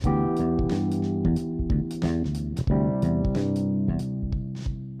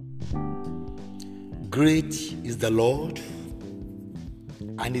Great is the Lord,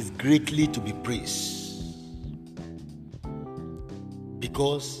 and is greatly to be praised,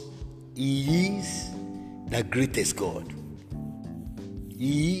 because He is the greatest God.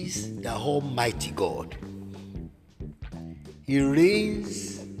 He is the Almighty God. He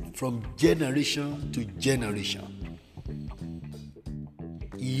reigns from generation to generation.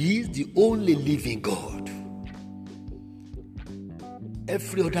 He is the only living God.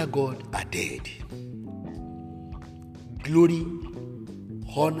 Every other God are dead. Glory,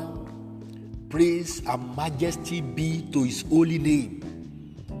 honor, praise, and majesty be to His holy name.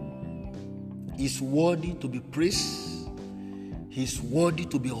 He is worthy to be praised. He is worthy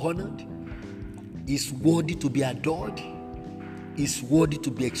to be honored. He is worthy to be adored. He is worthy to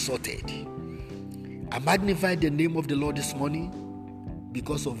be exalted. I magnify the name of the Lord this morning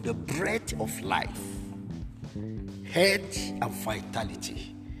because of the breath of life, health, and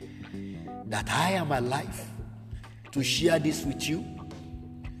vitality, that I am alive to share this with you,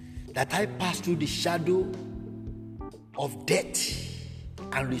 that I passed through the shadow of death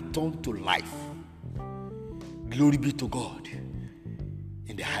and returned to life. Glory be to God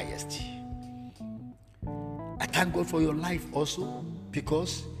in the highest. I thank God for your life also,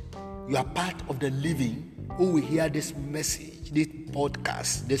 because you are part of the living who will hear this message, this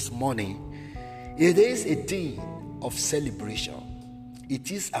podcast this morning. It is a thing of celebration.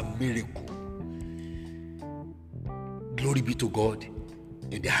 It is a miracle. Glory be to God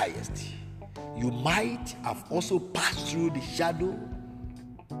in the highest. You might have also passed through the shadow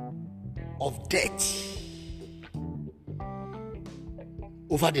of death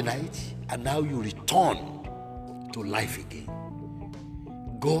over the night, and now you return to life again.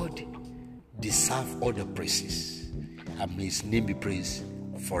 God deserves all the praises, and may His name be praised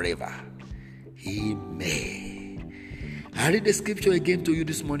forever. Amen. I read the scripture again to you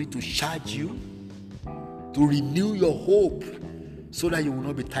this morning to charge you, to renew your hope, so that you will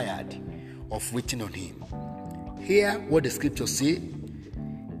not be tired of waiting on Him. Hear what the scripture say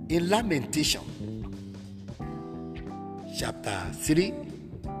in Lamentation chapter 3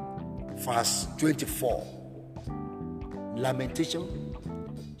 verse 24. Lamentation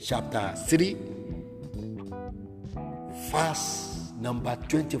chapter 3 verse number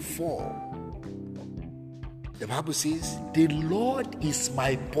 24. The Bible says, "The Lord is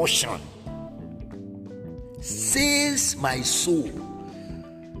my portion, says my soul.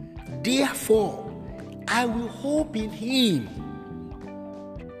 Therefore, I will hope in Him.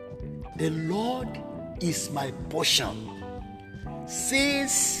 The Lord is my portion,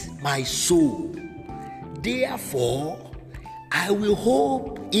 says my soul. Therefore, I will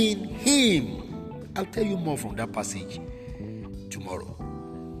hope in Him." I'll tell you more from that passage tomorrow.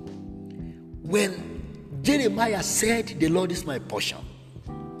 When Jeremiah said, "The Lord is my portion,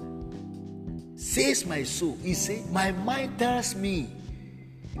 says my soul," he said, my mind tells me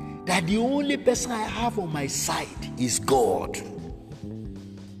that the only person I have on my side is God.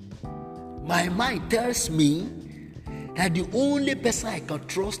 My mind tells me that the only person I can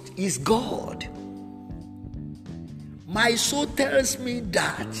trust is God. My soul tells me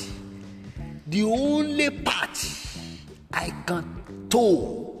that the only path I can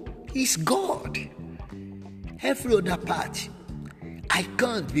tow is God. Every other path I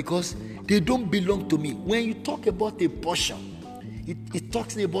can't, because they don't belong to me. When you talk about a portion, it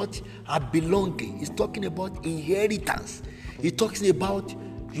talks about a belonging. It's talking about inheritance. It's talking about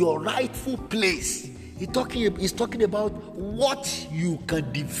your rightful place. It's talking about what you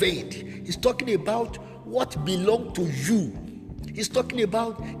can defend. It's talking about what belongs to you. It's talking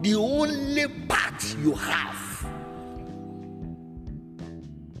about the only part you have.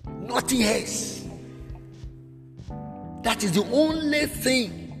 Nothing else. That is the only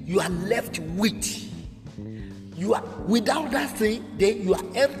thing you are left with. You are without that thing, then you are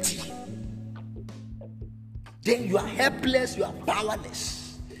empty. Then you are helpless, you are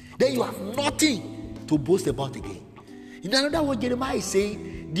powerless. Then you have nothing to boast about again. In another word, Jeremiah is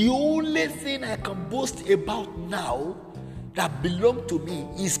saying, the only thing I can boast about now that belongs to me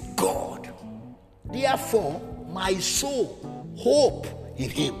is God. Therefore, my soul hope in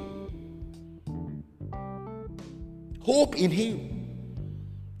Him. Hope in Him.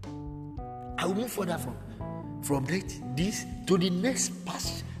 I will move further from this to the next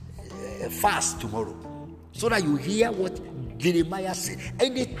fast tomorrow, so that you hear what Jeremiah said.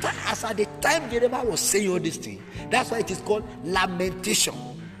 And as at the time Jeremiah was saying all these things, that's why it is called lamentation.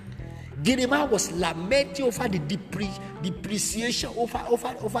 Jeremiah was lamenting over the depreciation, over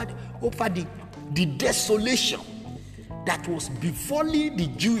the desolation that was befalling the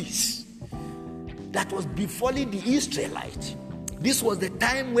Jews, that was befalling the Israelites. This was the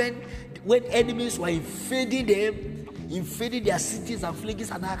time when enemies were invading them, invading their cities and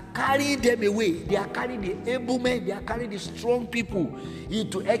villages, and are carrying them away. They are carrying the able men, they are carrying the strong people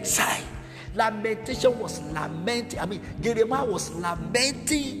into exile. Lamentation was lamenting. Jeremiah was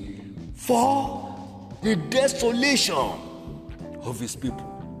lamenting for the desolation of his people,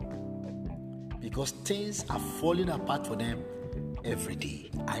 because things are falling apart for them every day.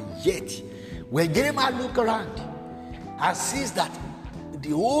 And yet, when Jeremiah looked around and sees that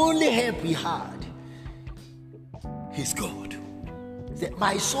the only help he had is God, he said,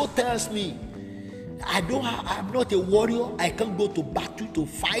 my soul tells me I'm not a warrior. I can't go to battle to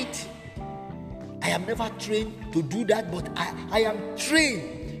fight. I am never trained to do that, but I am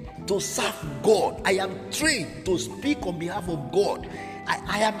trained to serve God. I am trained to speak on behalf of God.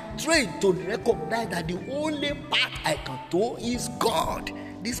 I am trained to recognize that the only path I can do is God.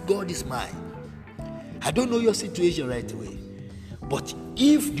 This God is mine. I don't know your situation right away, but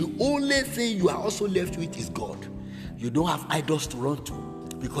if the only thing you are also left with is God, you don't have idols to run to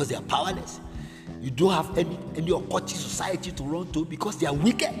because they are powerless. You don't have any occultic society to run to because they are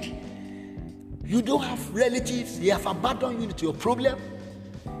wicked. You don't have relatives, they have abandoned you to your problem.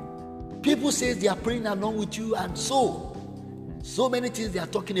 People say they are praying along with you, and so many things they are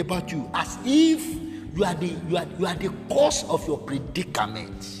talking about you, as if you are the cause of your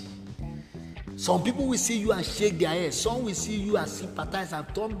predicament. Some people will see you and shake their head. Some will see you and sympathize and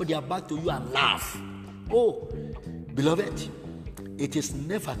turn their back to you and laugh. Oh, beloved, it is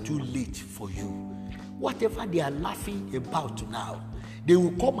never too late for you. Whatever they are laughing about now, they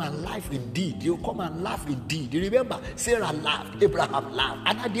will come and laugh indeed. They will come and laugh indeed. You remember, Sarah laughed, Abraham laughed.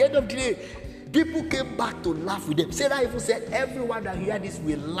 And at the end of the day, people came back to laugh with them. Sarah even said, everyone that hears this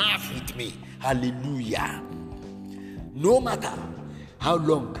will laugh with me. Hallelujah. No matter how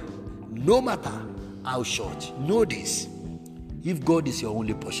long, no matter how short, know this. If God is your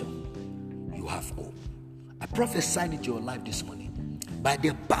only portion, you have hope. I prophesy into your life this morning. By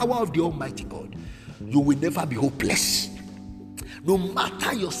the power of the Almighty God, you will never be hopeless. No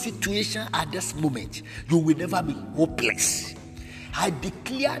matter your situation at this moment, you will never be hopeless. I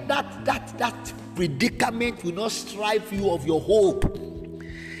declare that predicament will not stripe you of your hope.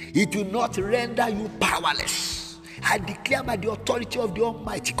 It will not render you powerless. I declare by the authority of the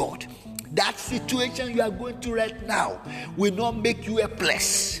Almighty God, that situation you are going through right now will not make you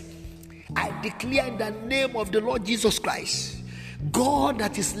helpless. I declare in the name of the Lord Jesus Christ, God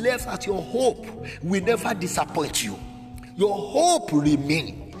that is left as your hope will never disappoint you. Your hope will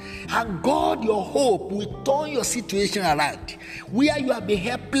remain. And God, your hope, will turn your situation around. Where you have been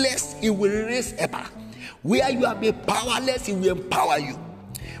helpless, He will raise up. Where you have been powerless, He will empower you.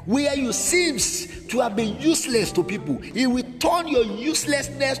 Where you seem to have been useless to people, He will turn your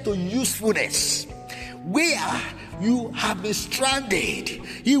uselessness to usefulness. Where you have been stranded,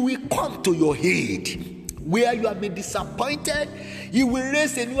 He will come to your aid. Where you have been disappointed, He will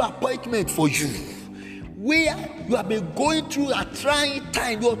raise a new appointment for you. Where you have been going through a trying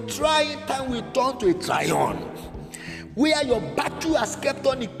time, your trying time will turn to a triumph. Where your battle has kept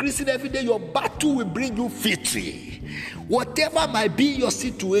on increasing every day, your battle will bring you victory. Whatever might be your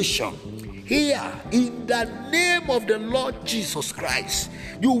situation, here in the name of the Lord Jesus Christ,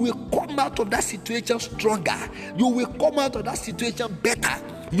 you will come out of that situation stronger. You will come out of that situation better.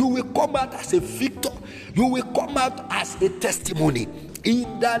 You will come out as a victor. You will come out as a testimony.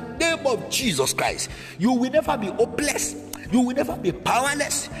 In the name of Jesus Christ, you will never be hopeless. You will never be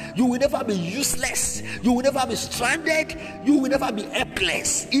powerless. You will never be useless. You will never be stranded. You will never be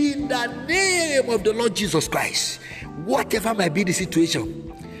helpless. In the name of the Lord Jesus Christ, whatever might be the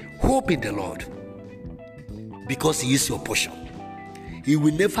situation, hope in the Lord, because He is your portion. He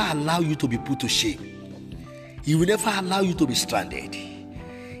will never allow you to be put to shame. He will never allow you to be stranded.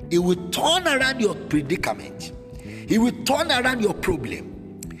 He will turn around your predicament. He will turn around your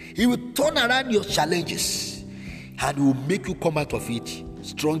problem. He will turn around your challenges, and He will make you come out of it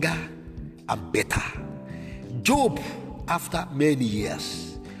stronger and better. Job, after many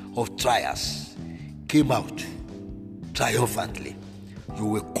years of trials, came out triumphantly. You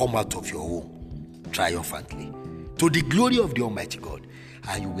will come out of your home triumphantly, to the glory of the Almighty God,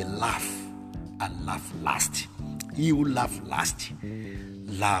 and you will laugh and laugh last. He will laugh last,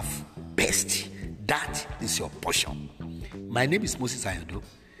 laugh best. That is your portion. My name is Moses Ayando.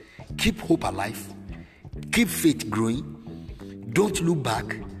 Keep hope alive. Keep faith growing. Don't look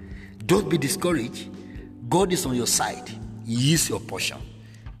back. Don't be discouraged. God is on your side. He is your portion.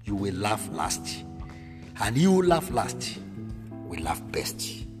 You will laugh last. And He who laugh last will laugh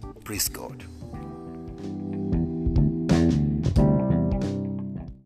best. Praise God.